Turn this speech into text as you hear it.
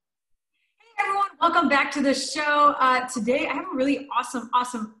Welcome back to the show. Today, I have a really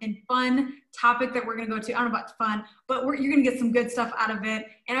awesome and fun topic that we're going to go to. I don't know about fun, but you're going to get some good stuff out of it.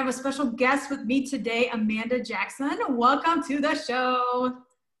 And I have a special guest with me today, Amanda Jackson. Welcome to the show.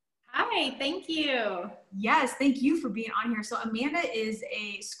 Hi, thank you. Yes, thank you for being on here. So Amanda is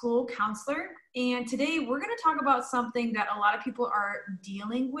a school counselor, and today we're going to talk about something that a lot of people are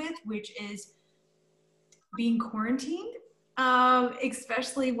dealing with, which is being quarantined.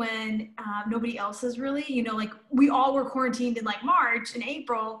 Especially when nobody else is really, like we all were quarantined in like March and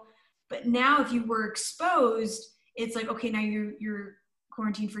April, but now if you were exposed, it's like, okay, now you're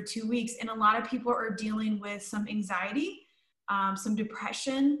quarantined for 2 weeks. And a lot of people are dealing with some anxiety, some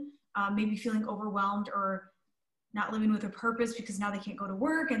depression, maybe feeling overwhelmed or not living with a purpose because now they can't go to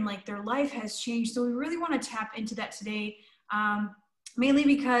work and like their life has changed. So we really want to tap into that today, mainly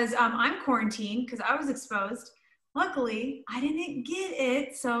because I'm quarantined because I was exposed. Luckily, I didn't get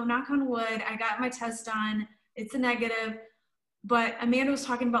it, so knock on wood, I got my test done. It's a negative. But Amanda was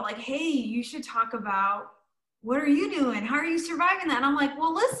talking about like, hey, you should talk about what are you doing? How are you surviving that? And I'm like,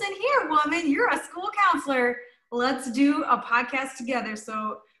 well, listen here, woman, you're a school counselor. Let's do a podcast together.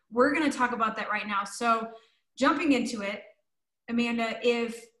 So we're going to talk about that right now. So jumping into it, Amanda,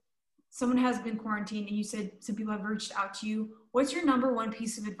 if someone has been quarantined and you said some people have reached out to you, what's your number one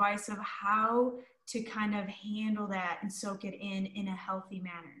piece of advice of how to kind of handle that and soak it in a healthy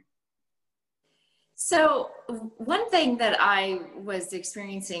manner? So one thing that I was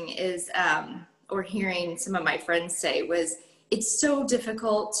experiencing is, or hearing some of my friends say was, it's so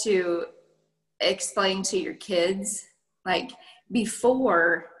difficult to explain to your kids. Like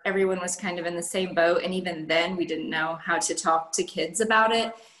before, everyone was kind of in the same boat. And even then we didn't know how to talk to kids about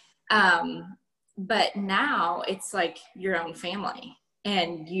it. But now it's like your own family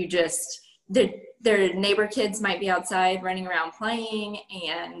and you just, their neighbor kids might be outside running around playing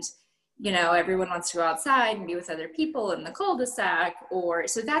and, everyone wants to go outside and be with other people in the cul-de-sac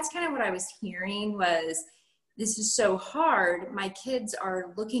so that's kind of what I was hearing was, this is so hard. My kids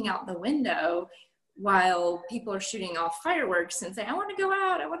are looking out the window while people are shooting off fireworks and saying, I want to go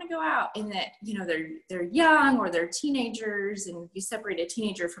out. And that, they're young or they're teenagers and you separate a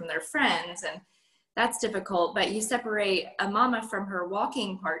teenager from their friends and that's difficult, but you separate a mama from her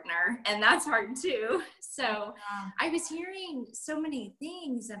walking partner and that's hard too. So I was hearing so many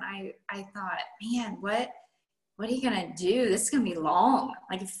things and I thought, man, what are you going to do? This is going to be long.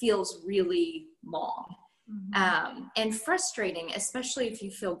 Like it feels really long, and frustrating, especially if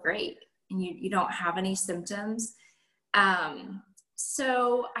you feel great and you don't have any symptoms.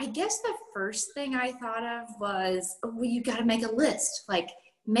 So I guess the first thing I thought of was, well, you got to make a list, like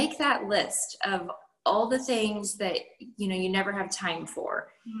make that list of all the things that, you never have time for.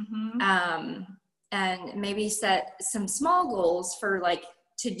 And maybe set some small goals for like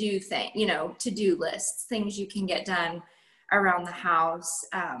to-do lists, things you can get done around the house.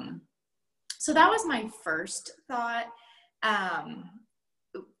 So that was my first thought.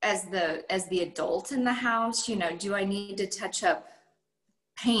 As the adult in the house, do I need to touch up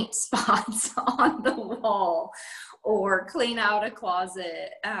paint spots on the wall or clean out a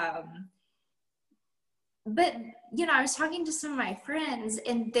closet? But, I was talking to some of my friends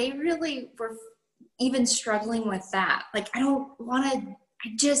and they really were even struggling with that. Like, I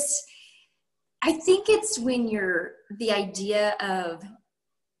think it's when the idea of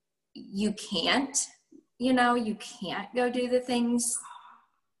you can't go do the things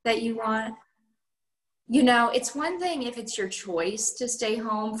that you want. It's one thing if it's your choice to stay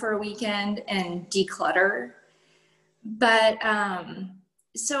home for a weekend and declutter, but,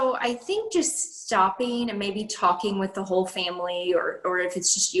 so I think just stopping and maybe talking with the whole family or if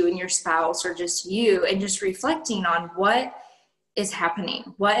it's just you and your spouse or just you and just reflecting on what is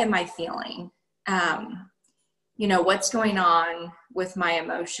happening. What am I feeling? What's going on with my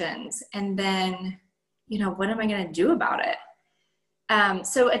emotions? And then, what am I going to do about it?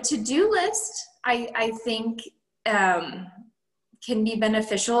 So a to-do list, I think, can be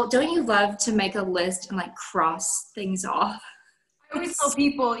beneficial. Don't you love to make a list and like cross things off? I always tell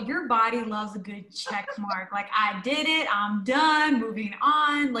people your body loves a good check mark. Like I did it, I'm done, moving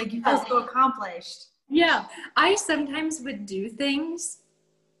on. Like you feel so accomplished. Yeah. I sometimes would do things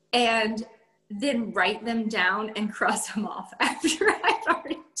and then write them down and cross them off after I've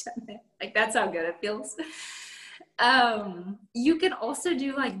already done it. Like that's how good it feels. You can also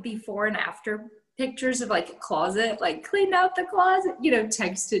do like before and after pictures of like a closet, like clean out the closet,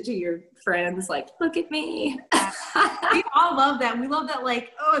 text it to your friends, like, look at me. We all love that. We love that,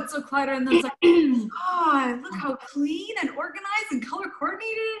 like, oh, it's so cluttered. And then it's like, oh, look how clean and organized and color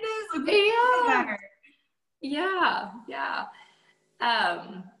coordinated it is. Like, Yeah.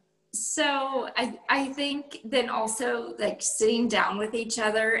 So I think then also like sitting down with each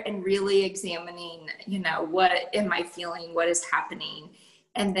other and really examining, you know, what am I feeling? What is happening?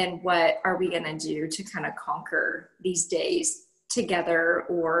 And then what are we going to do to kind of conquer these days together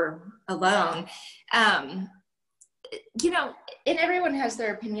or alone? Um, you know, and everyone has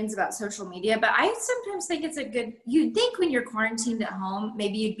their opinions about social media, but I sometimes think it's you'd think when you're quarantined at home,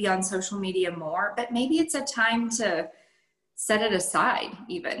 maybe you'd be on social media more, but maybe it's a time to set it aside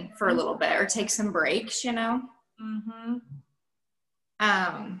even for a little bit or take some breaks, you know? Mm-hmm.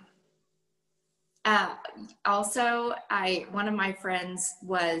 Um, also, one of my friends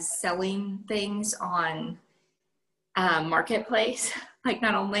was selling things on Marketplace. Like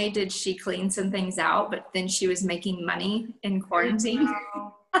not only did she clean some things out, but then she was making money in quarantine.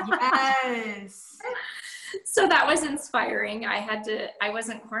 Yes. So that was inspiring. I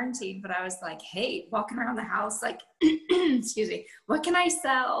wasn't quarantined, but I was like, hey, walking around the house, like, excuse me, what can I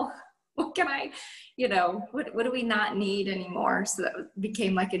sell? What can I, you know, what do we not need anymore? So that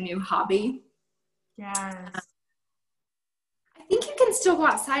became like a new hobby. Yes. I think you can still go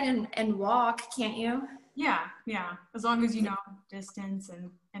outside and walk, can't you? Yeah. As long as you know distance and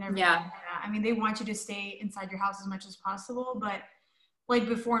everything. Yeah. I mean, they want you to stay inside your house as much as possible, but like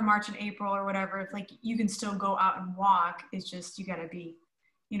before in March and April or whatever, it's like you can still go out and walk. It's just you gotta be,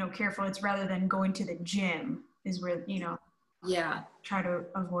 you know, careful. It's rather than going to the gym is where, you know, try to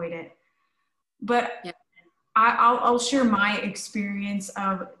avoid it. But yeah. I'll share my experience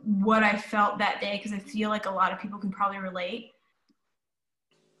of what I felt that day because I feel like a lot of people can probably relate.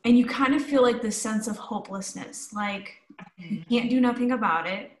 And you kind of feel like this sense of hopelessness, like you can't do nothing about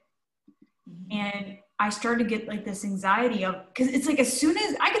it. And I started to get like this anxiety of, because it's like as soon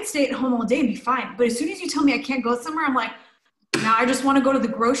as I could stay at home all day and be fine, but as soon as you tell me I can't go somewhere, I'm like, now I just want to go to the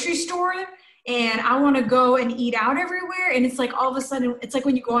grocery store and I want to go and eat out everywhere. And it's like all of a sudden, it's like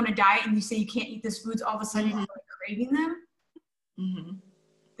when you go on a diet and you say you can't eat this foods, all of a sudden you're like craving them. Mm-hmm.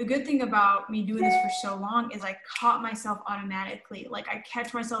 The good thing about me doing this for so long is I caught myself automatically. Like I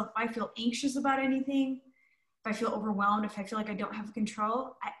catch myself, if I feel anxious about anything, if I feel overwhelmed, if I feel like I don't have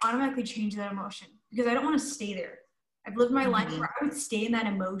control, I automatically change that emotion because I don't want to stay there. I've lived my life where I would stay in that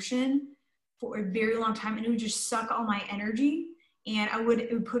emotion for a very long time and it would just suck all my energy and it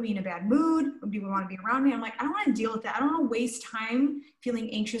would put me in a bad mood when people want to be around me. I'm like, I don't want to deal with that. I don't want to waste time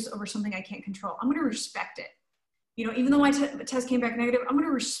feeling anxious over something I can't control. I'm going to respect it. You know, even though my test came back negative, I'm going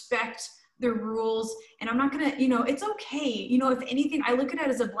to respect the rules and I'm not going to, you know, it's okay. You know, if anything, I look at it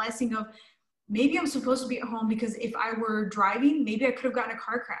as a blessing of maybe I'm supposed to be at home because if I were driving, maybe I could have gotten a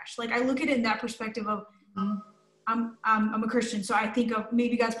car crash. Like I look at it in that perspective of I'm a Christian. So I think of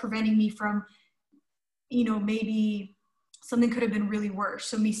maybe God's preventing me from, you know, maybe something could have been really worse.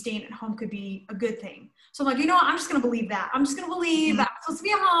 So me staying at home could be a good thing. So I'm like, you know what? I'm just going to believe that. I'm just going to believe that I'm supposed to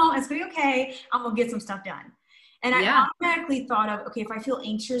be at home. It's going to be okay. I'm going to get some stuff done. And I automatically thought of, okay, if I feel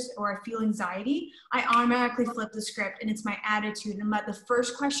anxious or I feel anxiety, I automatically flip the script and it's my attitude. And the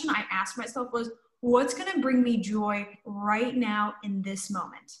first question I asked myself was, what's going to bring me joy right now in this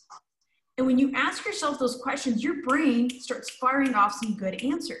moment? And when you ask yourself those questions, your brain starts firing off some good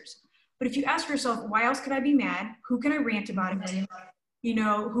answers. But if you ask yourself, why else could I be mad? Who can I rant about it? You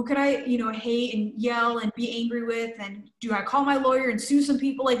know, who could I, you know, hate and yell and be angry with? And do I call my lawyer and sue some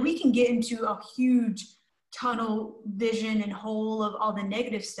people? Like we can get into a huge tunnel vision and hole of all the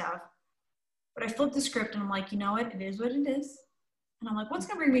negative stuff. But I flipped the script and I'm like, you know what? It is what it is. And I'm like, what's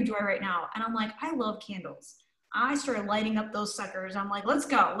going to bring me joy right now? And I'm like, I love candles. I started lighting up those suckers. I'm like, let's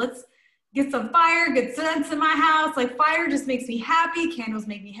go. Let's get some fire, get scents in my house. Like fire just makes me happy. Candles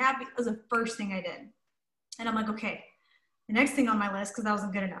make me happy. That was the first thing I did. And I'm like, okay, the next thing on my list, because that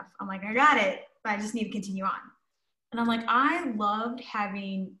wasn't good enough. I'm like, I got it, but I just need to continue on. And I'm like, I loved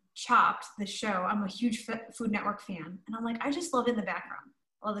having Chopped, the show. I'm a huge Food Network fan. And I'm like, I just love it in the background.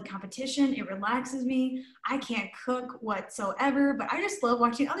 I love the competition. It relaxes me. I can't cook whatsoever, but I just love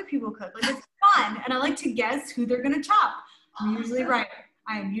watching other people cook. Like it's fun. And I like to guess who they're going to chop. I'm usually right.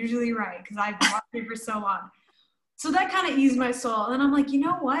 I am usually right because I've watched it for so long. So that kind of eased my soul. And then I'm like, you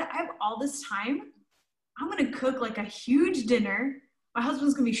know what? I have all this time. I'm going to cook like a huge dinner. My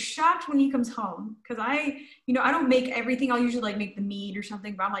husband's going to be shocked when he comes home because I don't make everything. I'll usually like make the meat or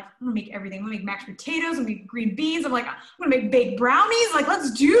something, but I'm like, I'm going to make everything. I'm going to make mashed potatoes. I'm going to make green beans. I'm like, I'm going to make baked brownies. Like,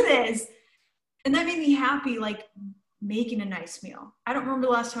 let's do this. And that made me happy, like making a nice meal. I don't remember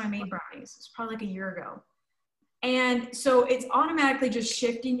the last time I made brownies. It's probably like a year ago. And so it's automatically just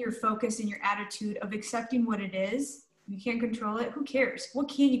shifting your focus and your attitude of accepting what it is. You can't control it. Who cares? What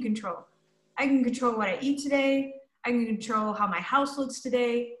can you control? I can control what I eat today. I can control how my house looks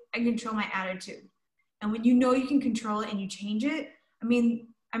today. I can control my attitude. And when you know you can control it and you change it, I mean,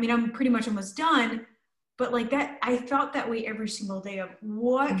 I mean, I'm pretty much almost done, but like that, I felt that way every single day of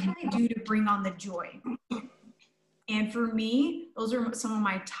what can I do to bring on the joy? And for me, those are some of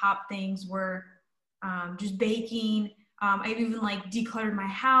my top things were just baking. I've even like decluttered my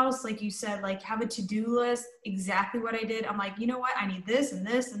house. Like you said, like have a to-do list, exactly what I did. I'm like, you know what? I need this and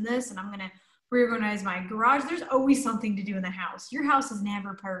this and this, and I'm going to reorganize my garage. There's always something to do in the house. Your house is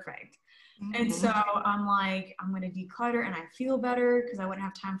never perfect. And so I'm like, I'm going to declutter, and I feel better because I wouldn't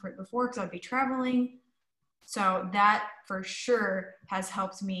have time for it before because I'd be traveling. So that for sure has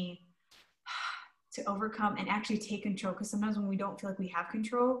helped me to overcome and actually take control. Because sometimes when we don't feel like we have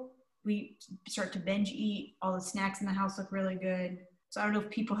control, we start to binge eat. All the snacks in the house look really good. So I don't know if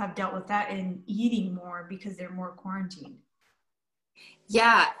people have dealt with that in eating more because they're more quarantined.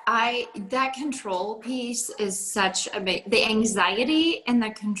 Yeah, that control piece is such a big, the anxiety and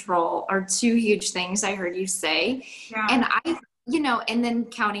the control are two huge things I heard you say. Yeah. And and then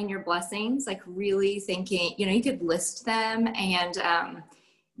counting your blessings, like really thinking, you could list them, and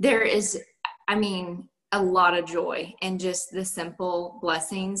there is, a lot of joy in just the simple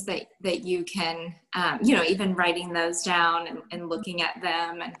blessings that you can, even writing those down and looking at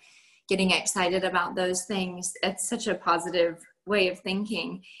them and getting excited about those things. It's such a positive way of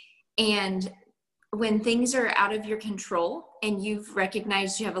thinking. And when things are out of your control and you've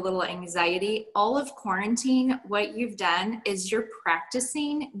recognized you have a little anxiety, all of quarantine, what you've done is you're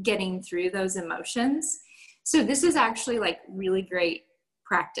practicing getting through those emotions. So this is actually like really great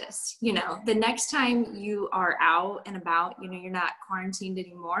practice. The next time you are out and about, you're not quarantined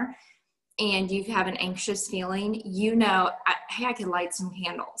anymore, and you have an anxious feeling, hey, I could light some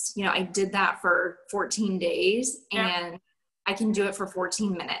candles. I did that for 14 days and I can do it for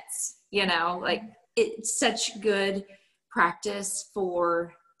 14 minutes, like it's such good practice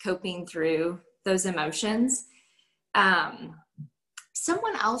for coping through those emotions.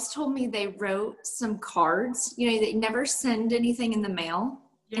 Someone else told me they wrote some cards, they never send anything in the mail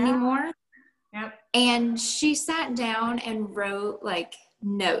anymore. Yep. And she sat down and wrote like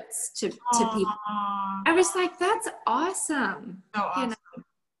notes to people. I was like, that's awesome. So awesome.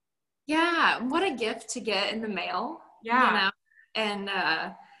 Yeah. What a gift to get in the mail. Yeah. And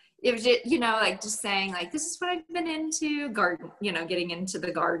it was just, like just saying like, this is what I've been into, garden, getting into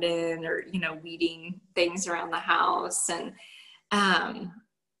the garden or, weeding things around the house, and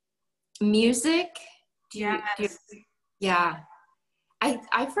music. Yeah.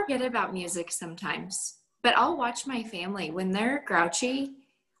 I forget about music sometimes, but I'll watch my family when they're grouchy.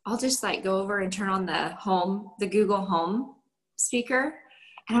 I'll just like go over and turn on the Google Home speaker,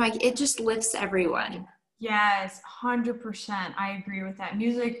 and I'm like, it just lifts everyone. Yes, 100%. I agree with that.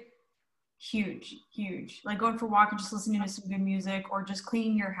 Music, huge. Like going for a walk and just listening to some good music, or just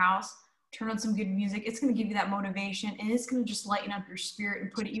cleaning your house, turn on some good music. It's going to give you that motivation, and it's going to just lighten up your spirit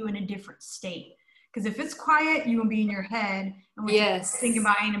and put you in a different state. Because if it's quiet, you will be in your head and you think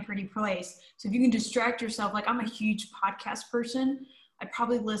about it in a pretty place. So if you can distract yourself, like I'm a huge podcast person. I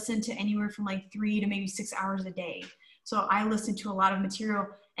probably listen to anywhere from like 3 to maybe 6 hours a day. So I listen to a lot of material,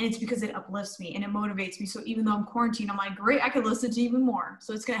 and it's because it uplifts me and it motivates me. So even though I'm quarantined, I'm like, great, I could listen to even more.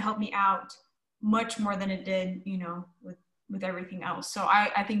 So it's going to help me out much more than it did, with everything else. So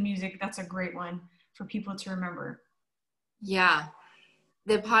I think music, that's a great one for people to remember. Yeah.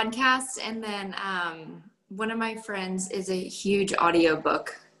 The podcast, and then one of my friends is a huge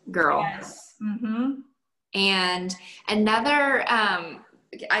audiobook girl. Yes. Mm-hmm. And another,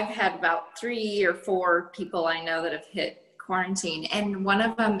 I've had about 3 or 4 people I know that have hit quarantine, and one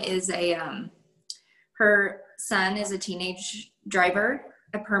of them is her son is a teenage driver,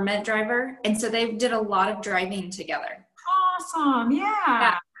 a permit driver, and so they did a lot of driving together. Awesome.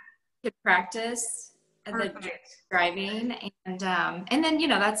 Yeah. To practice the driving, and then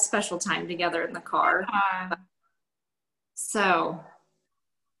that's special time together in the car. So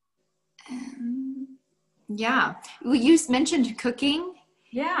yeah, well, you mentioned cooking.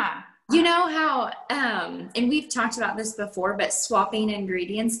 Yeah. You know how and we've talked about this before, but swapping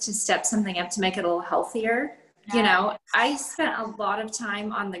ingredients to step something up to make it a little healthier. Yeah. I spent a lot of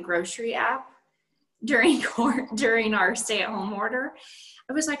time on the grocery app during our stay-at-home order.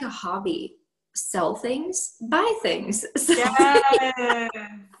 It was like a hobby. Sell things, buy things. So yes.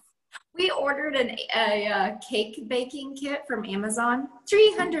 We ordered a cake baking kit from Amazon,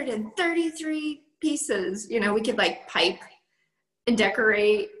 333 pieces. We could like pipe and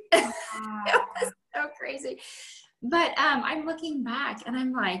decorate. It was so crazy. But I'm looking back and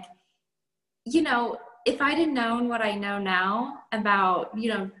I'm like, if I'd have known what I know now about,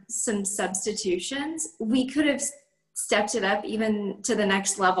 some substitutions, we could have stepped it up even to the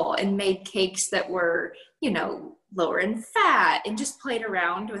next level and made cakes that were, lower in fat, and just played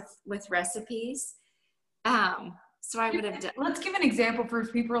around with recipes. So I would have done. Let's give an example for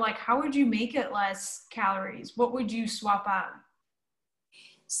people who are like, how would you make it less calories? What would you swap out?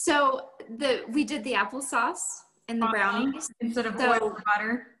 So we did the applesauce and the brownies instead of oil or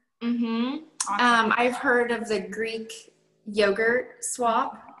butter. Mm-hmm. Awesome. I've heard of the Greek yogurt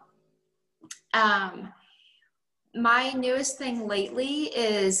swap. My newest thing lately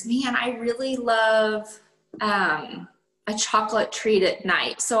is, man, I really love a chocolate treat at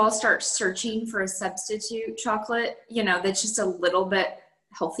night. So I'll start searching for a substitute chocolate, that's just a little bit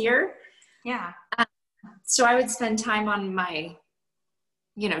healthier. Yeah. So I would spend time on my,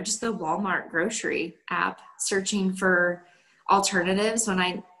 just the Walmart grocery app searching for alternatives when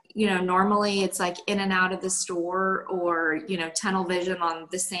I, normally it's like in and out of the store or, tunnel vision on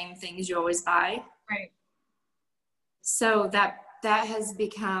the same things you always buy. Right. So that has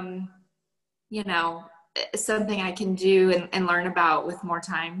become, something I can do and learn about with more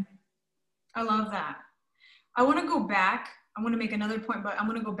time. I love that. I want to go back. I want to make another point, but I'm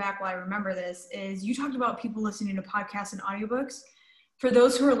going to go back while I remember this, is you talked about people listening to podcasts and audiobooks. For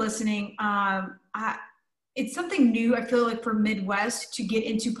those who are listening, it's something new, I feel like, for Midwest to get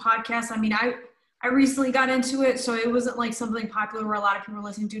into podcasts. I mean, I recently got into it, so it wasn't like something popular where a lot of people were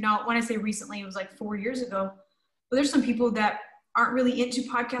listening to. Now, when I say recently, it was like 4 years ago. But there's some people that aren't really into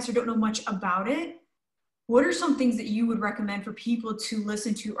podcasts or don't know much about it. What are some things that you would recommend for people to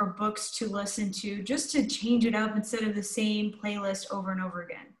listen to or books to listen to just to change it up instead of the same playlist over and over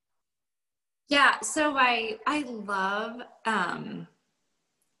again? Yeah, so I love,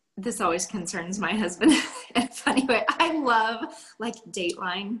 this always concerns my husband in a funny way. I love like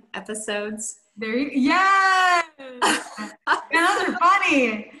Dateline episodes. Yes! And those are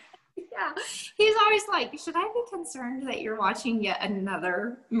funny. Yeah. He's always like, should I be concerned that you're watching yet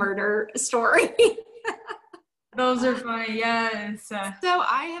another murder story? Those are funny, yes. So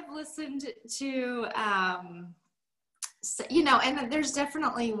I have listened to, and there's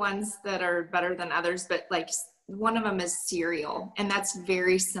definitely ones that are better than others, but like one of them is Serial, and that's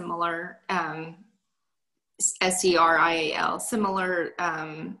very similar, Serial, similar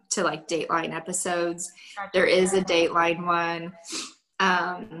to like Dateline episodes. Gotcha. There is a Dateline one.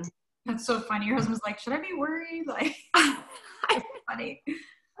 That's so funny. Your husband's like, should I be worried? Like, that's funny.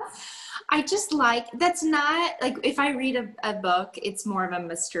 I just that's not like, if I read a book, it's more of a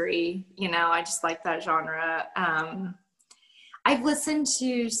mystery, I just like that genre. I've listened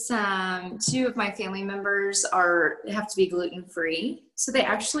to two of my family members have to be gluten-free. So they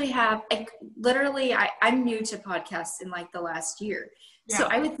actually have, like, literally, I'm new to podcasts in like the last year. Yeah. So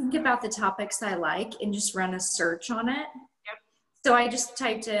I would think about the topics I like and just run a search on it. Yep. So I just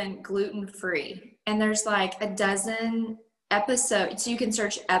typed in gluten-free, and there's like a dozen episodes. So you can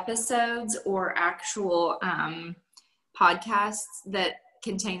search episodes or actual podcasts that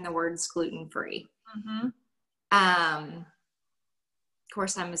contain the words gluten-free. Mm-hmm. Of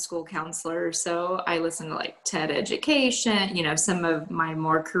course, I'm a school counselor, so I listen to like TED Education, some of my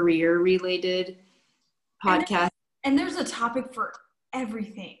more career-related podcasts. And there's a topic for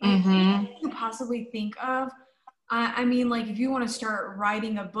everything. Mm-hmm. Anything you possibly think of. I mean, like, if you want to start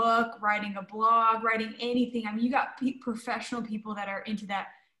writing a book, writing a blog, writing anything, I mean, you got professional people that are into that.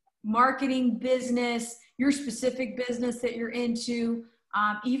 Marketing, business, your specific business that you're into.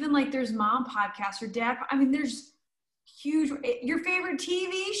 Even like there's mom podcasts or dad. I mean, there's huge, your favorite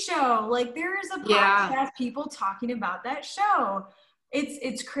TV show. Like, there is a podcast, people talking about that show.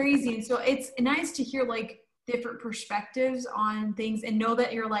 It's crazy. And so it's nice to hear like different perspectives on things and know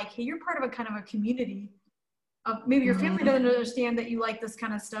that you're like, hey, you're part of a kind of a community. Maybe your family doesn't understand that you like this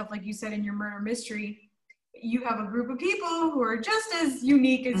kind of stuff, like you said in your murder mystery. You have a group of people who are just as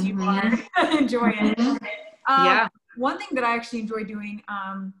unique as you are. Enjoy it. One thing that I actually enjoy doing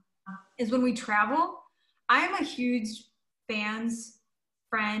is when we travel. I am a huge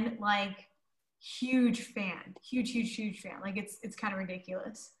friend, like huge fan. Like it's kind of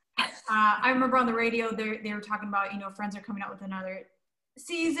ridiculous. I remember on the radio they were talking about, Friends are coming out with another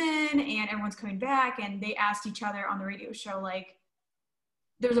season and everyone's coming back, and they asked each other on the radio show, like,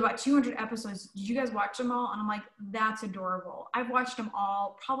 there's about 200 episodes. Did you guys watch them all? And I'm like, that's adorable. I've watched them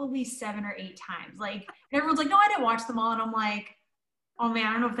all probably 7 or 8 times. Like, and everyone's like, no, I didn't watch them all. And I'm like, oh man,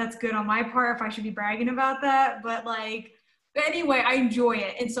 I don't know if that's good on my part, if I should be bragging about that. But anyway, I enjoy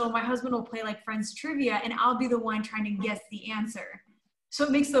it. And so my husband will play like Friends trivia, and I'll be the one trying to guess the answer. So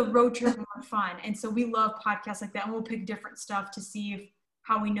it makes the road trip more fun. And so we love podcasts like that. And we'll pick different stuff to see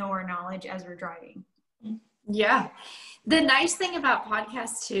how we know our knowledge as we're driving. Yeah. The nice thing about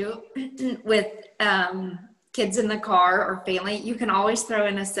podcasts too, with kids in the car or family, you can always throw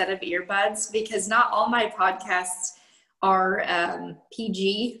in a set of earbuds, because not all my podcasts are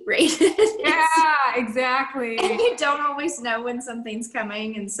PG rated. Yeah, exactly. And you don't always know when something's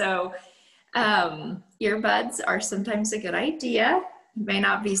coming. And so earbuds are sometimes a good idea. It may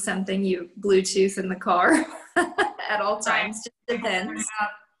not be something you Bluetooth in the car at all times. Just depends,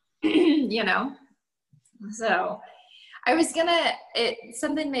 you know. So I was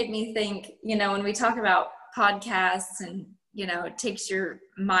something made me think, you know, when we talk about podcasts and, you know, it takes your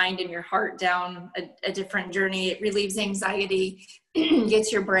mind and your heart down a different journey. It relieves anxiety,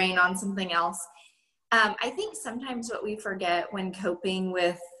 gets your brain on something else. I think sometimes what we forget when coping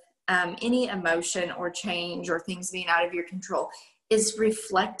with any emotion or change or things being out of your control is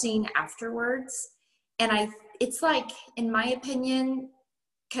reflecting afterwards. And it's like, in my opinion,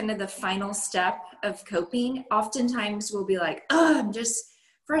 kind of the final step of coping. Oftentimes we'll be like, oh, I'm just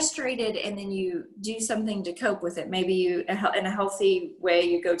frustrated. And then you do something to cope with it. Maybe you, in a healthy way,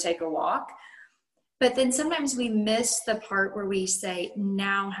 you go take a walk. But then sometimes we miss the part where we say,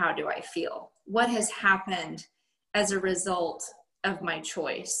 now how do I feel? What has happened as a result of my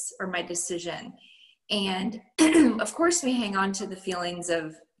choice or my decision? And of course we hang on to the feelings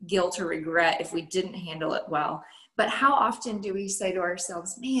of guilt or regret if we didn't handle it well. But how often do we say to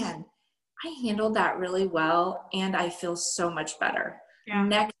ourselves, man, I handled that really well and I feel so much better. Yeah.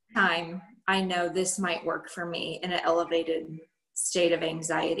 Next time I know this might work for me in an elevated state of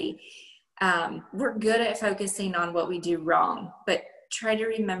anxiety. We're good at focusing on what we do wrong, but try to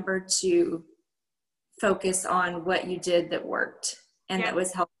remember to focus on what you did that worked and that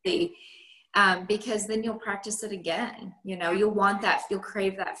was healthy. Because then you'll practice it again. You know, you'll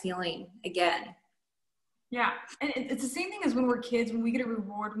crave that feeling again. Yeah. And it's the same thing as when we're kids, when we get a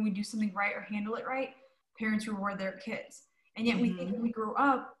reward, when we do something right or handle it right, parents reward their kids. And yet we think when we grow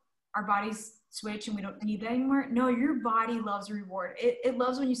up, our bodies switch and we don't need that anymore. No, your body loves a reward. It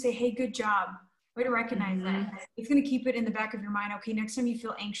loves when you say, hey, good job. Way to recognize that. It's going to keep it in the back of your mind. Okay, next time you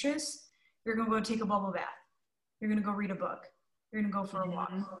feel anxious, you're going to go take a bubble bath. You're going to go read a book. You're going to go for a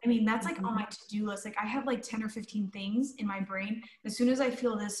walk. I mean, that's like on my to-do list. Like I have like 10 or 15 things in my brain. As soon as I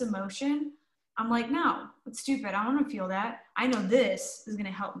feel this emotion, I'm like, no, it's stupid. I don't want to feel that. I know this is going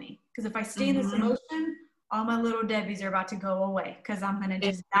to help me. Because if I stay in this emotion, all my little Debbies are about to go away. Because I'm going to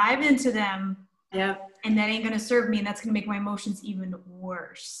just dive into them. Yeah. And that ain't going to serve me. And that's going to make my emotions even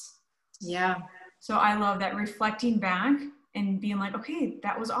worse. Yeah. So I love that, reflecting back and being like, okay,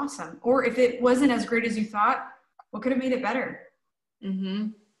 that was awesome. Or if it wasn't as great as you thought, what could have made it better?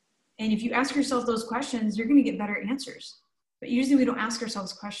 And if you ask yourself those questions, you're going to get better answers. But usually we don't ask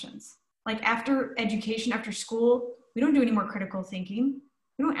ourselves questions. Like after education, after school, we don't do any more critical thinking.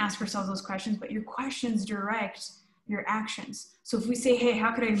 We don't ask ourselves those questions, but your questions direct your actions. So if we say, hey,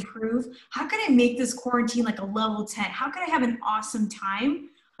 how could I improve? How could I make this quarantine like a level 10? How could I have an awesome time?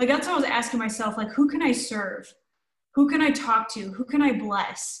 Like that's what I was asking myself, like, who can I serve? Who can I talk to? Who can I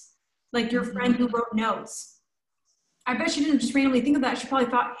bless? Like your friend who wrote notes. I bet she didn't just randomly think of that. She probably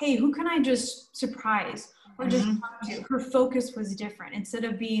thought, hey, who can I just surprise or just talk to? Her focus was different. Instead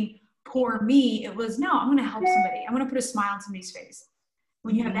of being poor me, it was, no, I'm going to help somebody. I'm going to put a smile on somebody's face.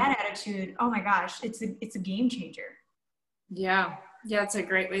 When you have that attitude, oh my gosh, it's a game changer. Yeah. Yeah. It's a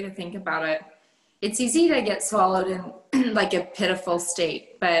great way to think about it. It's easy to get swallowed in like a pitiful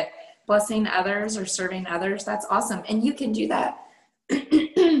state, but blessing others or serving others, that's awesome. And you can do that.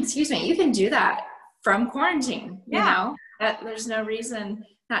 Excuse me. You can do that from quarantine, you know, that there's no reason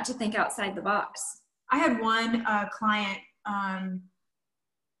not to think outside the box. I had one client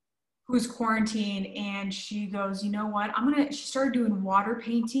who's quarantined, and she goes, you know what, she started doing water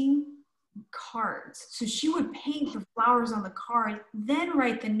painting cards. So she would paint the flowers on the card, then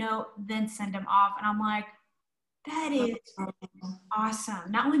write the note, then send them off. And I'm like, that is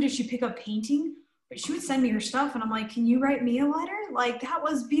awesome. Not only did she pick up painting, but she would send me her stuff, and I'm like, can you write me a letter? Like, that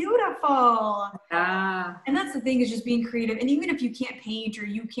was beautiful. And that's the thing, is just being creative. And even if you can't paint or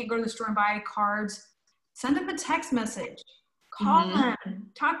you can't go to the store and buy cards, send them a text message. Call them.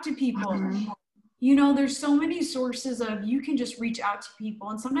 Talk to people. You know, there's so many sources of, you can just reach out to people.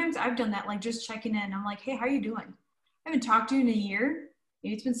 And sometimes I've done that, like just checking in. I'm like, hey, how you doing? I haven't talked to you in a year.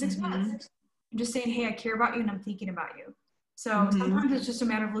 Maybe it's been 6 months. I'm just saying, hey, I care about you and I'm thinking about you. So sometimes it's just a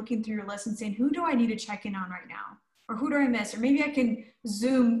matter of looking through your list and saying, who do I need to check in on right now? Or who do I miss? Or maybe I can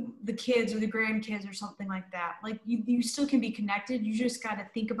Zoom the kids or the grandkids or something like that. Like you still can be connected. You just got to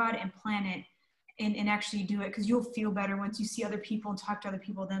think about it and plan it and actually do it, because you'll feel better once you see other people and talk to other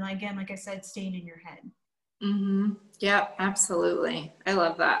people than, again, like I said, staying in your head. Yeah, absolutely. I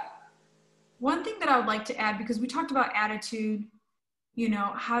love that. One thing that I would like to add, because we talked about attitude, you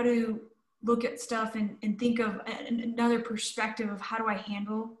know, how to look at stuff and think of another perspective of how do I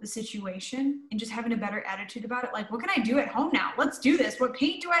handle the situation, and just having a better attitude about it. Like, what can I do at home now? Let's do this. What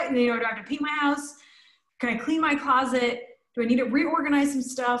paint do I, do I have to paint my house? Can I clean my closet? Do I need to reorganize some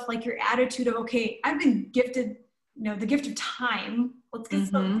stuff? Like, your attitude of, okay, I've been gifted, the gift of time. Let's get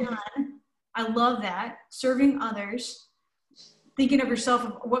stuff done. I love that. Serving others, thinking of yourself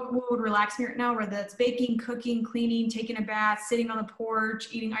of what would relax me right now, whether that's baking, cooking, cleaning, taking a bath, sitting on the porch,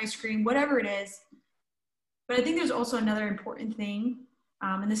 eating ice cream, whatever it is. But I think there's also another important thing,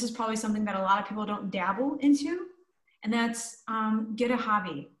 and this is probably something that a lot of people don't dabble into, and that's get a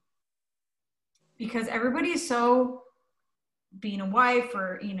hobby. Because everybody is so, being a wife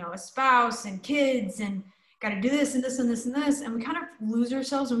or, a spouse and kids and got to do this and this and this and this, and we kind of lose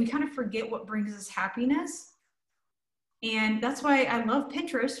ourselves and we kind of forget what brings us happiness. And that's why I love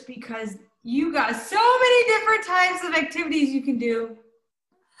Pinterest, because you got so many different types of activities you can do.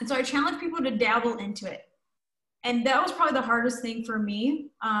 And so I challenge people to dabble into it. And that was probably the hardest thing for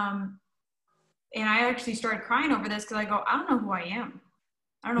me. And I actually started crying over this because I go, I don't know who I am.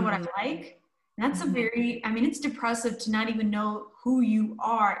 I don't know what I like. And that's it's depressive to not even know who you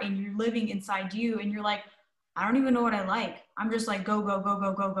are, and you're living inside you and you're like, I don't even know what I like. I'm just like, go, go, go,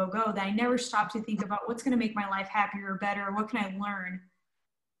 go, go, go, go. That I never stop to think about what's going to make my life happier or better, or what can I learn?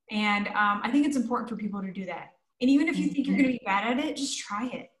 And I think it's important for people to do that. And even if you think you're going to be bad at it, just try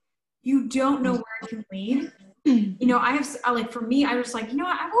it. You don't know where it can lead. For me, I was like,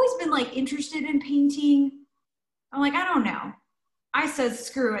 I've always been like interested in painting. I'm like, I don't know. I said,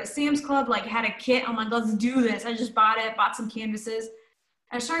 screw it. Sam's Club had a kit. I'm like, let's do this. I just bought some canvases.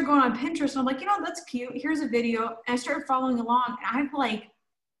 I started going on Pinterest, and I'm like, that's cute. Here's a video. And I started following along, and I've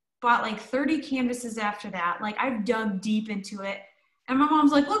bought 30 canvases after that. I've dug deep into it. And my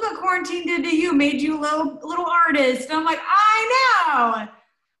mom's like, look what quarantine did to you, made you a little artist. And I'm like, I know.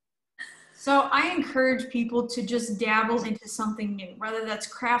 So I encourage people to just dabble into something new, whether that's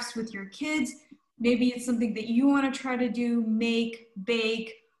crafts with your kids. Maybe it's something that you want to try to do, make,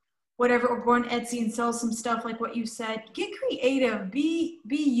 bake, whatever, or go on Etsy and sell some stuff like what you said. Get creative, be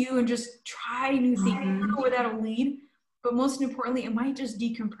you, and just try new things. I don't know where that'll lead, but most importantly, it might just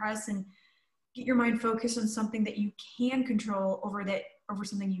decompress and get your mind focused on something that you can control over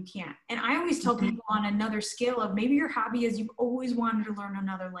something you can't. And I always tell people on another scale of, maybe your hobby is you've always wanted to learn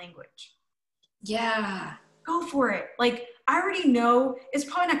another language. Yeah. Go for it. I already know it's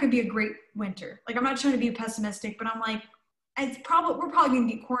probably not going to be a great winter. I'm not trying to be pessimistic, but I'm like, we're probably going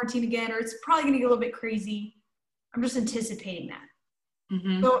to get quarantined again, or it's probably going to get a little bit crazy. I'm just anticipating that.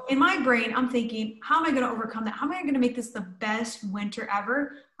 Mm-hmm. So in my brain, I'm thinking, how am I going to overcome that? How am I going to make this the best winter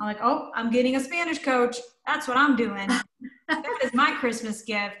ever? I'm like, I'm getting a Spanish coach. That's what I'm doing. That is my Christmas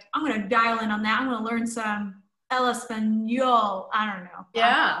gift. I'm going to dial in on that. I'm going to learn some El Español. I don't know.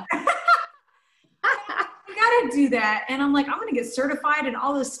 Yeah. I gotta do that. And I'm like, I'm gonna get certified in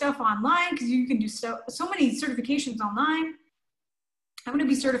all this stuff online, because you can do so many certifications online. I'm gonna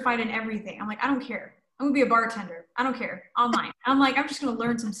be certified in everything. I'm like, I don't care. I'm gonna be a bartender. I don't care. Online. I'm like, I'm just gonna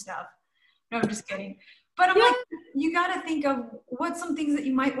learn some stuff. No, I'm just kidding. But I'm like, you gotta think of what's some things that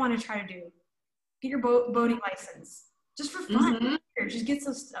you might want to try to do. Get your boating license, just for fun. Mm-hmm. Just get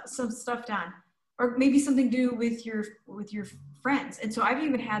some stuff done, or maybe something to do with your friends. And so I've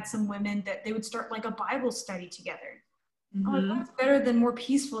even had some women that they would start a Bible study together. Mm-hmm. I'm like, that's better than, more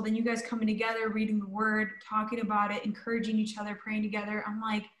peaceful than you guys coming together, reading the word, talking about it, encouraging each other, praying together. I'm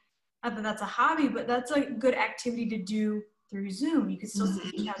like, not that that's a hobby, but that's a good activity to do through Zoom. You can still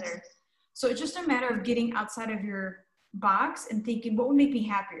see each other. So it's just a matter of getting outside of your box and thinking, what would make me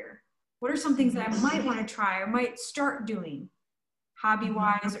happier? What are some things that I might want to try or might start doing,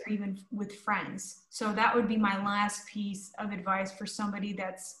 hobby-wise, or even with friends? So that would be my last piece of advice for somebody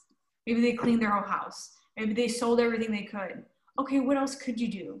that's, maybe they cleaned their whole house. Maybe they sold everything they could. Okay, what else could you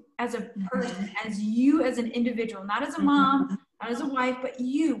do as a person, as you, as an individual, not as a mom, not as a wife, but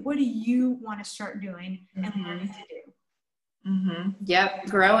you? What do you want to start doing and learning to do? Yep,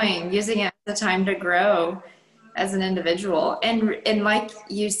 growing, using it as a time to grow as an individual. And like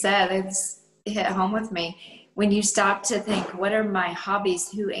you said, it's hit home with me. When you stop to think, what are my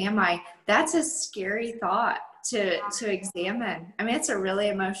hobbies? Who am I? That's a scary thought to examine. I mean, it's a really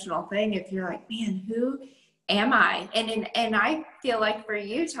emotional thing if you're like, man, who am I? And I feel like for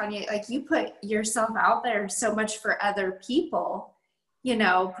you, Tanya, you put yourself out there so much for other people,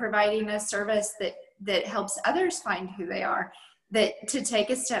 providing a service that helps others find who they are, that to take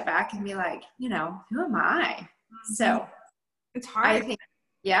a step back and be like, who am I? So it's hard. I think,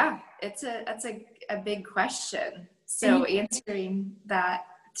 that's a big question. So answering that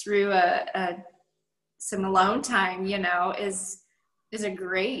through some alone time, is is a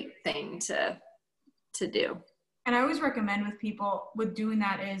great thing to do. And I always recommend with people with doing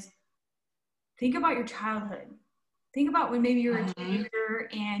that is think about your childhood. Think about when maybe you were a teenager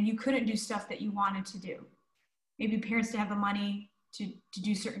and you couldn't do stuff that you wanted to do. Maybe parents didn't have the money to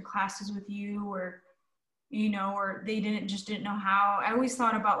do certain classes with you, or, you know, or they didn't know how. I always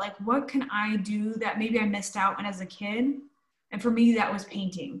thought about like, what can I do that maybe I missed out on as a kid? And for me, that was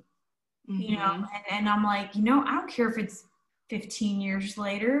painting, you know, and I'm like, you know, I don't care if it's 15 years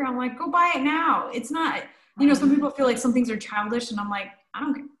later. I'm like, go buy it now. It's not, you know, some people feel like some things are childish, and I'm like, I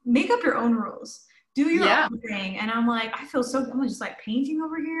don't care. Make up your own rules. Do your own thing. And I'm like, I feel so, I'm just like painting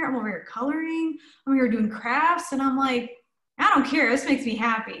over here. I'm over here coloring. I'm here doing crafts. And I'm like, I don't care. This makes me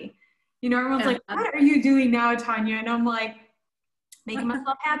happy. You know, everyone's like, what are you doing now, Tanya? And I'm like, making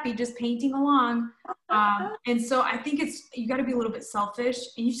myself happy, just painting along. And so I think you got to be a little bit selfish,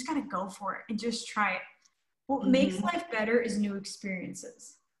 and you just got to go for it and just try it. What makes life better is new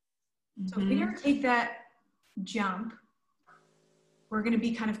experiences. So if we never take that jump, we're going to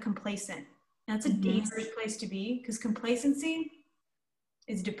be kind of complacent. And that's a dangerous place to be, because complacency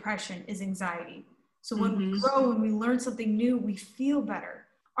is depression, is anxiety. So when we grow, when we learn something new, we feel better.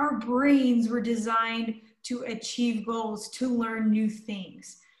 Our brains were designed to achieve goals, to learn new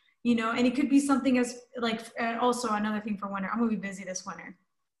things, you know, and it could be something as like, also another thing for winter, I'm going to be busy this winter.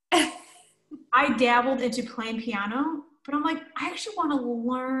 I dabbled into playing piano, but I'm like, I actually want to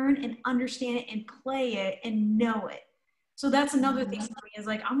learn and understand it and play it and know it. So that's another thing for me, is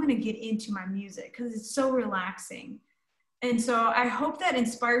like, I'm going to get into my music because it's so relaxing. And so I hope that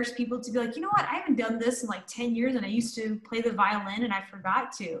inspires people to be like, you know what, I haven't done this in like 10 years, and I used to play the violin and I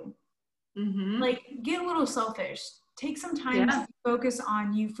forgot to. Like, get a little selfish. Take some time to focus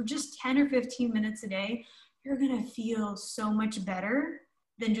on you for just 10 or 15 minutes a day. You're going to feel so much better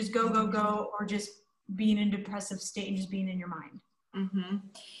than just go, or just being in a depressive state and just being in your mind.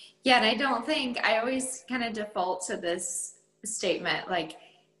 Yeah, and I don't think, I always kind of default to this statement, like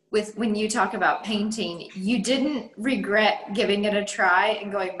when you talk about painting, you didn't regret giving it a try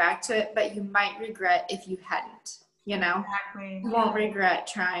and going back to it, but you might regret if you hadn't, you know? Exactly. You won't regret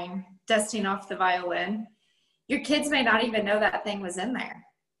trying, dusting off the violin. Your kids may not even know that thing was in there.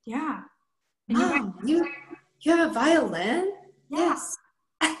 Yeah. Mom, you have a violin? Yeah. Yes.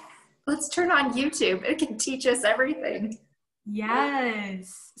 Let's turn on YouTube. It can teach us everything.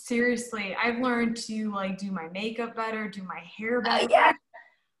 Yes, seriously. I've learned to like do my makeup better, do my hair better.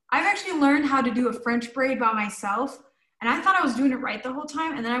 I've actually learned how to do a French braid by myself, and I thought I was doing it right the whole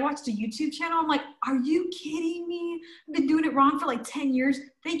time. And then I watched a YouTube channel. I'm like, are you kidding me? I've been doing it wrong for like 10 years.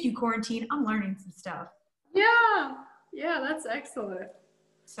 Thank you, quarantine. I'm learning some stuff. Yeah, that's excellent.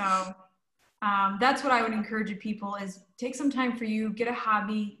 So that's what I would encourage people is take some time for you, get a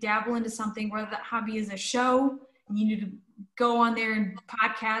hobby, dabble into something, whether that hobby is a show and you need to go on there and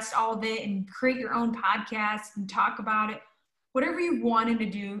podcast all of it and create your own podcast and talk about it. Whatever you wanted to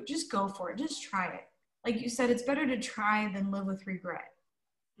do, just go for it. Just try it. Like you said, it's better to try than live with regret.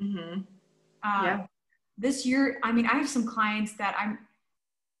 This year, I mean, I have some clients that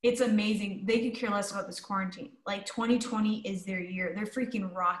it's amazing. They could care less about this quarantine. Like 2020 is their year. They're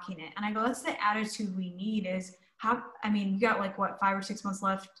freaking rocking it. And I go, that's the attitude we need is we got like 5 or 6 months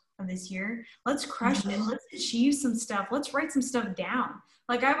left of this year. Let's crush it. Let's achieve some stuff. Let's write some stuff down.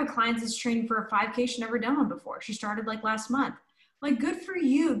 Like I have a client that's training for a 5K she's never done one before. She started like last month. Like good for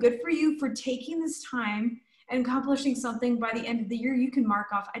you. Good for you for taking this time and accomplishing something. By the end of the year, you can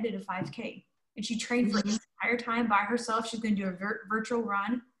mark off, I did a 5K. And she trained for the entire time by herself. She's going to do a virtual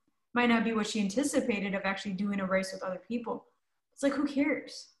run. Might not be what she anticipated of actually doing a race with other people. It's like, who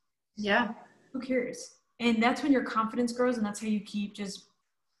cares? Yeah. Who cares? And that's when your confidence grows, and that's how you keep just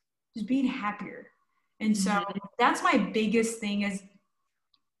being happier. And so that's my biggest thing is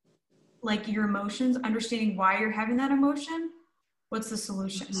like your emotions, understanding why you're having that emotion. What's the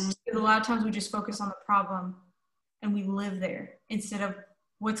solution? Because a lot of times we just focus on the problem and we live there instead of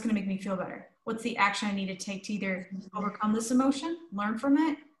what's going to make me feel better. What's the action I need to take to either overcome this emotion, learn from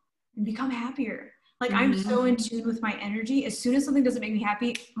it, and become happier. Like I'm so in tune with my energy. As soon as something doesn't make me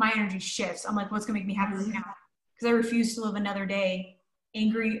happy, my energy shifts. I'm like, what's gonna make me happy right now? Because I refuse to live another day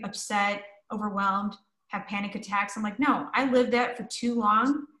angry, upset, overwhelmed, have panic attacks. I'm like, no, I lived that for too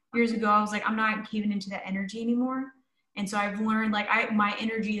long. Years ago, I was like, I'm not giving into that energy anymore. And so I've learned like my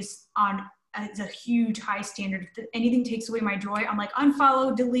energy is on, it's a huge high standard. If anything takes away my joy, I'm like,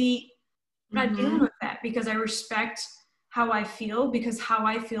 unfollow, delete. I'm not dealing with that because I respect how I feel, because how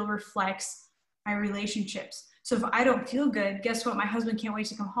I feel reflects my relationships. So if I don't feel good, guess what? My husband can't wait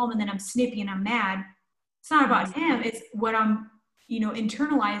to come home, and then I'm snippy and I'm mad. It's not about him. It's what I'm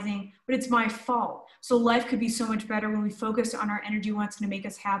internalizing, but it's my fault. So life could be so much better when we focus on our energy, what's going to make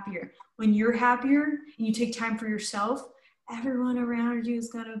us happier. When you're happier and you take time for yourself, everyone around you is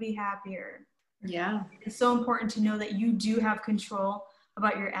going to be happier. Yeah. It's so important to know that you do have control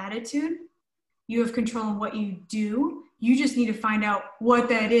about your attitude. You have control on what you do. You just need to find out what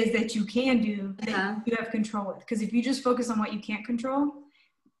that is that you can do, that you have control with. Because if you just focus on what you can't control,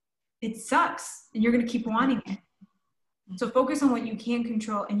 it sucks and you're going to keep wanting it. So focus on what you can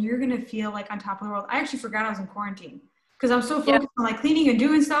control and you're going to feel like on top of the world. I actually forgot I was in quarantine because I'm so focused on like cleaning and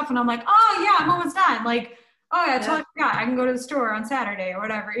doing stuff. And I'm like, oh yeah, I'm almost done. Like, oh yeah, I totally forgot. I can go to the store on Saturday or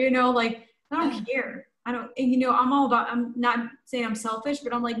whatever, like I don't care. I'm all about, I'm not saying I'm selfish,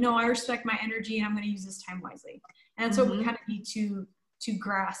 but I'm like, no, I respect my energy and I'm going to use this time wisely. And that's what we kind of need to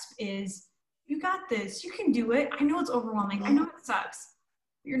grasp is you got this, you can do it. I know it's overwhelming. I know it sucks.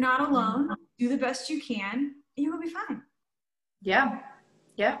 You're not alone. Do the best you can and you'll be fine. Yeah.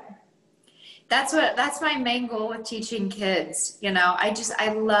 Yeah. That's my main goal with teaching kids.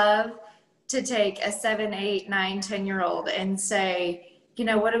 I love to take a 7, 8, 9, 10-year-old and say,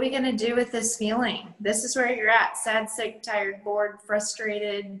 what are we going to do with this feeling? This is where you're at. Sad, sick, tired, bored,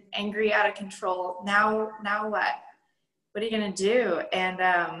 frustrated, angry, out of control. Now what? What are you going to do?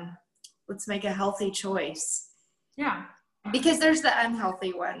 And let's make a healthy choice. Yeah. Because there's the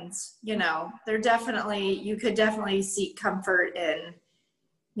unhealthy ones, you could definitely seek comfort in,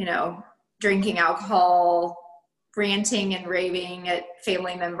 drinking alcohol, ranting and raving at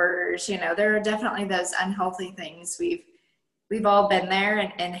family members. There are definitely those unhealthy things. We've all been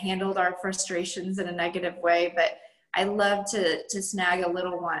there and handled our frustrations in a negative way, but I love to snag a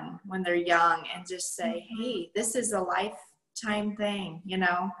little one when they're young and just say, hey, this is a lifetime thing.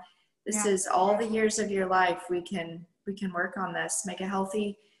 This is all the years of your life. We can work on this, make a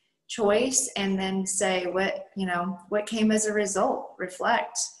healthy choice, and then say what came as a result,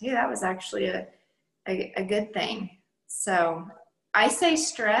 reflect, hey, that was actually a good thing. So I say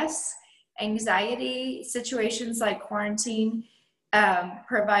stress, anxiety, situations like quarantine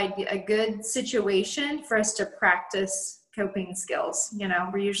provide a good situation for us to practice coping skills.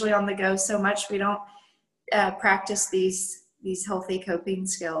 We're usually on the go so much, we don't practice these healthy coping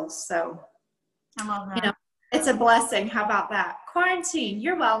skills. So I love that. It's a blessing. How about that? Quarantine,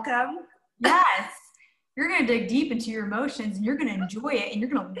 you're welcome. Yes. You're going to dig deep into your emotions and you're going to enjoy it and you're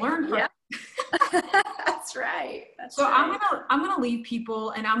going to learn from it. That's right. So I'm going to leave people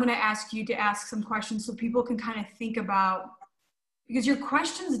and I'm going to ask you to ask some questions so people can kind of think about, because your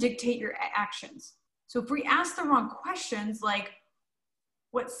questions dictate your actions. So if we ask the wrong questions, like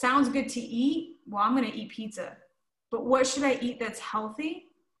what sounds good to eat? Well, I'm going to eat pizza. But what should I eat that's healthy?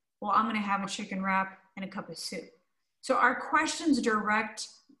 Well, I'm going to have a chicken wrap and a cup of soup. So our questions direct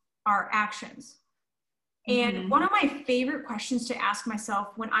our actions. And one of my favorite questions to ask myself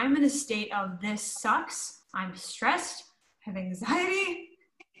when I'm in a state of this sucks, I'm stressed, have anxiety,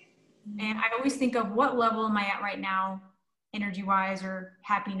 and I always think of what level am I at right now, energy-wise or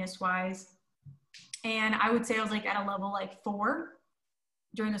happiness-wise. And I would say I was like at a level like 4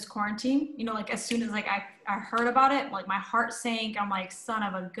 during this quarantine. Like as soon as like I heard about it, like my heart sank. I'm like, son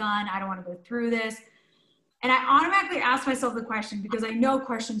of a gun, I don't want to go through this. And I automatically asked myself the question because I know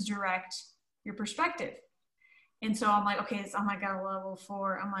questions direct your perspective. And so I'm like, okay, so I'm like at a level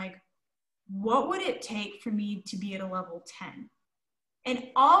 4. I'm like, what would it take for me to be at a level 10? And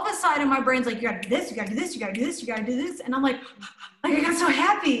all of a sudden my brain's like, you gotta do this, you gotta do this, you gotta do this, you gotta do this. And I'm like I got so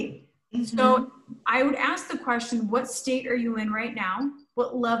happy. So I would ask the question, what state are you in right now?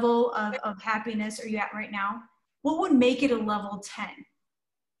 What level of happiness are you at right now? What would make it a level 10?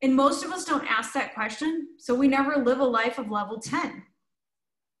 And most of us don't ask that question. So we never live a life of level 10.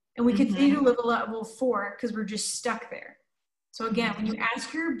 And we continue to live a level 4 because we're just stuck there. So again, when you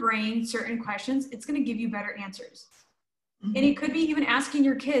ask your brain certain questions, it's going to give you better answers. And it could be even asking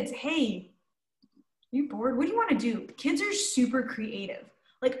your kids, hey, you bored? What do you want to do? Kids are super creative,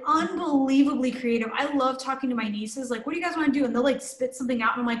 like unbelievably creative. I love talking to my nieces. Like, what do you guys want to do? And they'll like spit something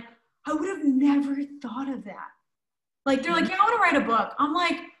out. And I'm like, I would have never thought of that. Like, they're like, yeah, I want to write a book. I'm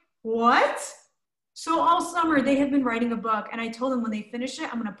like, what? So all summer they have been writing a book. And I told them when they finish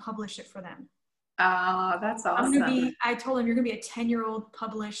it, I'm going to publish it for them. Oh, that's awesome. I told them, you're going to be a 10-year-old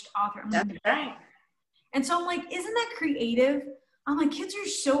published author. That's right. And so I'm like, isn't that creative? I'm like, kids are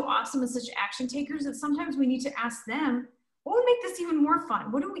so awesome and such action takers that sometimes we need to ask them, what would make this even more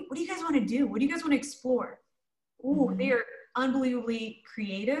fun? What do you guys want to do? What do you guys want to explore? Ooh, they are unbelievably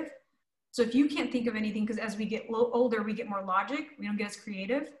creative. So if you can't think of anything, because as we get older, we get more logic. We don't get as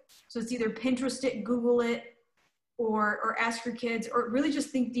creative. So it's either Pinterest it, Google it, or ask your kids, or really just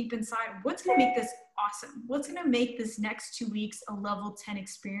think deep inside, what's going to make this awesome? What's going to make this next 2 weeks a level 10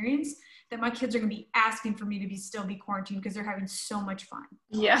 experience that my kids are going to be asking for me to still be quarantined because they're having so much fun?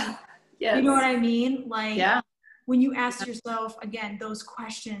 Yeah. Yes. You know what I mean? Like, yeah. When you ask yourself, again, those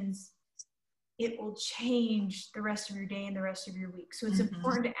questions, it will change the rest of your day and the rest of your week. So it's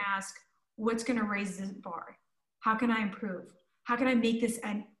important to ask, what's going to raise this bar? How can I improve? How can I make this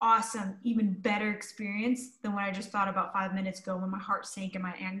an awesome, even better experience than what I just thought about 5 minutes ago when my heart sank and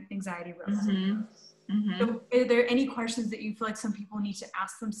my anxiety rose? So are there any questions that you feel like some people need to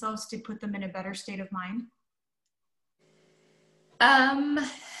ask themselves to put them in a better state of mind?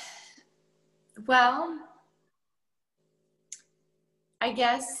 Well, I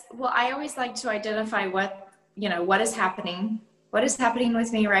guess, I always like to identify what is happening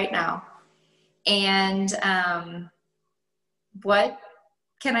with me right now. And, what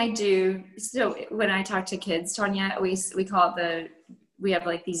can I do? So when I talk to kids, Tanya, we call it we have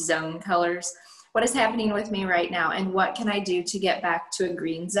like these zone colors. What is happening with me right now? And what can I do to get back to a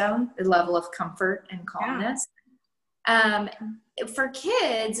green zone, a level of comfort and calmness? Yeah. For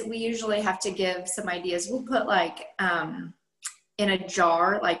kids, we usually have to give some ideas. We'll put like, in a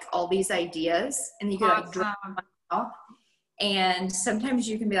jar, like all these ideas, and you can like draw them out. And sometimes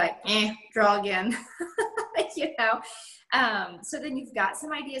you can be like, draw again, so then you've got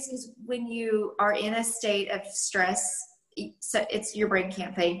some ideas, because when you are in a state of stress, it's your brain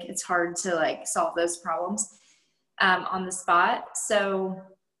can't think. It's hard to like solve those problems on the spot. So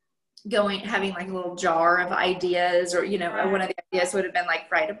having like a little jar of ideas, or one of the ideas would have been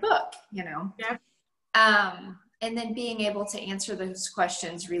like write a book, Yep. And then being able to answer those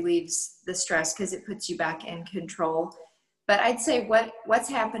questions relieves the stress, because it puts you back in control. But I'd say what's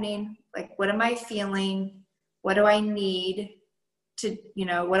happening, like, what am I feeling? What do I need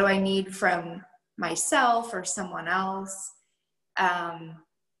what do I need from myself or someone else? And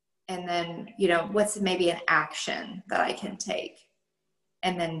then, what's maybe an action that I can take?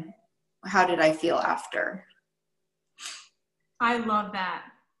 And then how did I feel after? I love that.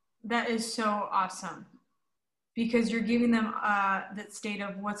 That is so awesome, because you're giving them that state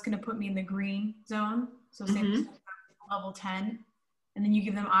of what's going to put me in the green zone. So say level 10, and then you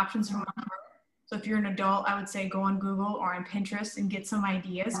give them options from one. So if you're an adult, I would say go on Google or on Pinterest and get some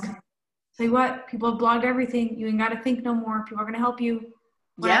ideas. Tell you what, people have blogged everything. You ain't got to think no more. People are going to help you.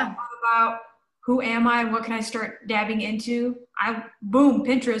 When I thought about who am I, what can I start dabbing into?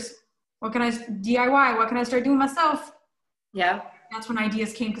 Pinterest. What can I DIY? What can I start doing myself? Yeah. That's when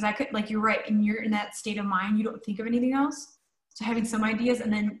ideas came, because I could, like, you're right, and you're in that state of mind, you don't think of anything else. So having some ideas,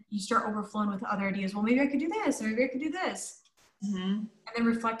 and then you start overflowing with other ideas. Well, maybe I could do this, or maybe I could do this. And then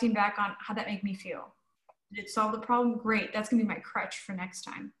reflecting back on how that made me feel. Did it solve the problem? Great. That's going to be my crutch for next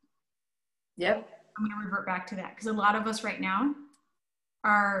time. Yep. I'm going to revert back to that, because a lot of us right now,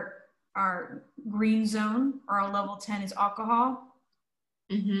 our green zone or our level 10 is alcohol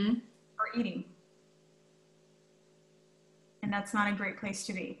or eating. And that's not a great place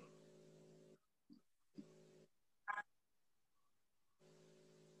to be.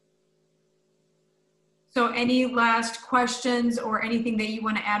 So any last questions or anything that you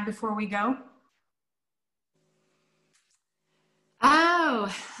want to add before we go?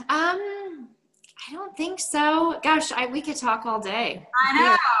 Oh, I don't think so. Gosh, we could talk all day. I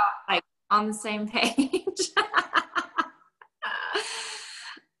know. Like on the same page.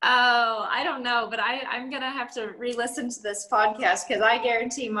 Oh, I don't know, but I'm going to have to re-listen to this podcast, because I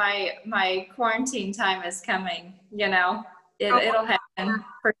guarantee my quarantine time is coming, it'll happen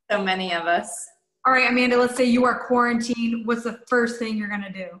for so many of us. All right, Amanda, let's say you are quarantined. What's the first thing you're going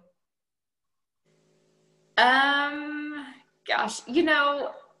to do? Gosh,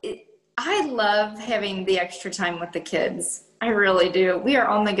 I love having the extra time with the kids. I really do. We are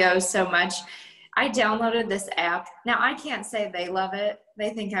on the go so much. I downloaded this app. Now, I can't say they love it.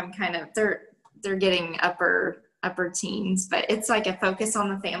 They think I'm they're getting upper teens, but it's like a Focus on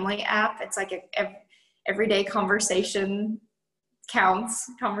the Family app. It's like a everyday conversation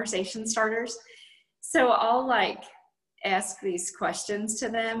conversation starters. So I'll like ask these questions to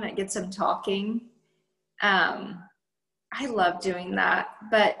them. It gets them talking. I love doing that.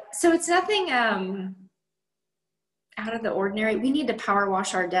 But so it's nothing out of the ordinary. We need to power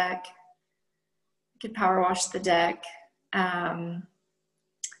wash our deck. We could power wash the deck.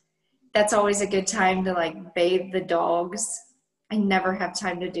 That's always a good time to like bathe the dogs. I never have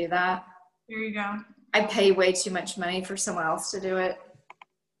time to do that. There you go. I pay way too much money for someone else to do it.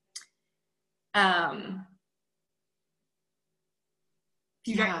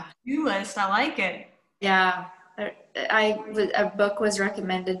 You got a to-do list. I like it. Yeah. A book was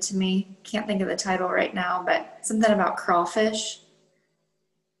recommended to me. Can't think of the title right now, but something about crawfish.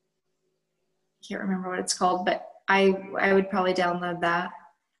 Can't remember what it's called, but I would probably download that.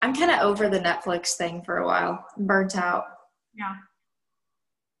 I'm kind of over the Netflix thing for a while. I'm burnt out. Yeah.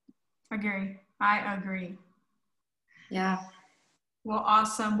 I agree. Yeah. Well,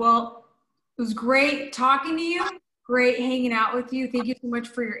 awesome. Well, it was great talking to you. Great hanging out with you. Thank you so much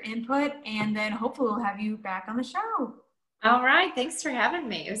for your input. And then hopefully we'll have you back on the show. All right. Thanks for having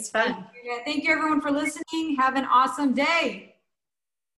me. It was fun. Thank you everyone for listening. Have an awesome day.